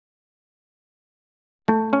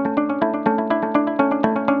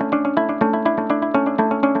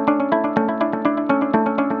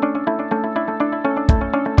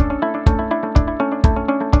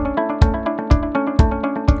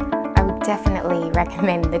definitely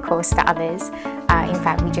recommend the course to others. In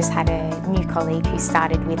fact, we just had a new colleague who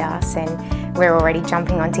started with us and we're already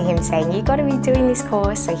jumping onto him saying, you've got to be doing this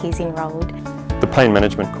course, so he's enrolled. The pain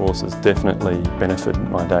management course has definitely benefited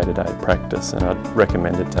my day-to-day practice, and I'd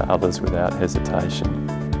recommend it to others without hesitation.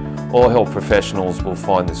 All health professionals will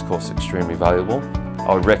find this course extremely valuable.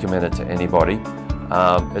 I would recommend it to anybody.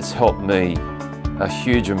 It's helped me a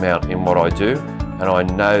huge amount in what I do, and I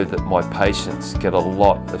know that my patients get a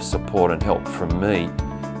lot of support and help from me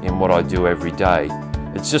in what I do every day.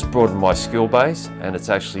 It's just broadened my skill base, and it's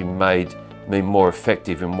actually made me more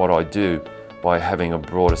effective in what I do by having a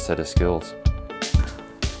broader set of skills.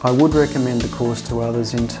 I would recommend the course to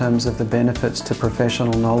others in terms of the benefits to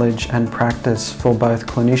professional knowledge and practice for both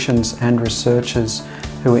clinicians and researchers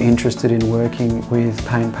who are interested in working with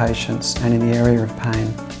pain patients and in the area of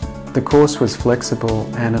pain. The course was flexible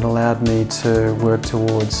and it allowed me to work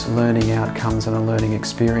towards learning outcomes and a learning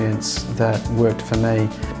experience that worked for me.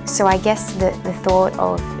 So I guess the thought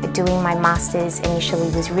of doing my Masters initially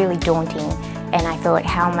was really daunting, and I thought,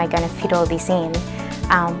 how am I going to fit all this in?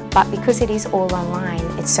 But because it is all online,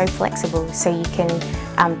 it's so flexible, so you can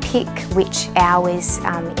pick which hours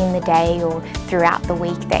in the day or throughout the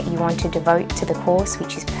week that you want to devote to the course,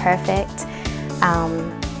 which is perfect.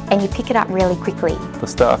 And you pick it up really quickly. The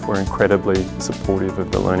staff were incredibly supportive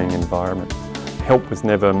of the learning environment. Help was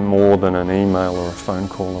never more than an email or a phone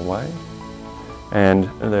call away, and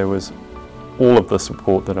there was all of the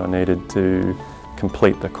support that I needed to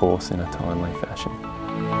complete the course in a timely fashion.